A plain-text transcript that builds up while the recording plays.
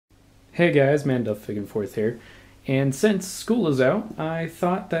Hey guys, Mandalf Figanforth here, and since school is out, I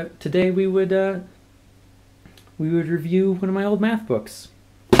thought that today we would review one of my old math books.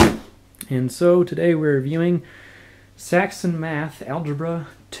 And so today we're reviewing Saxon Math Algebra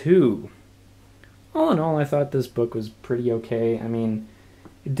 2. All in all, I thought this book was pretty okay. I mean,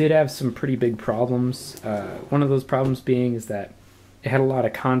 it did have some pretty big problems. One of those problems being is that it had a lot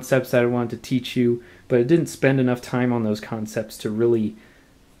of concepts that I wanted to teach you, but it didn't spend enough time on those concepts to really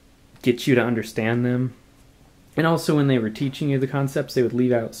get you to understand them. And also when they were teaching you the concepts, they would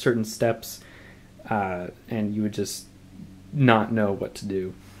leave out certain steps and you would just not know what to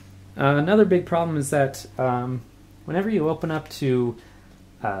do. Another big problem is that whenever you open up to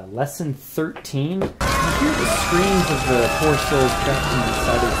lesson 13, you hear the screams of the poor souls trapped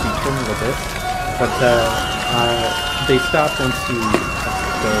inside of the keychain a bit, but they stop once you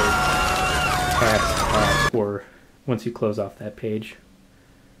go past or once you close off that page.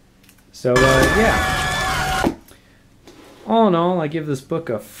 So, yeah. All in all, I give this book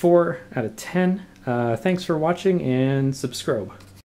a 4 out of 10. Thanks for watching and subscribe.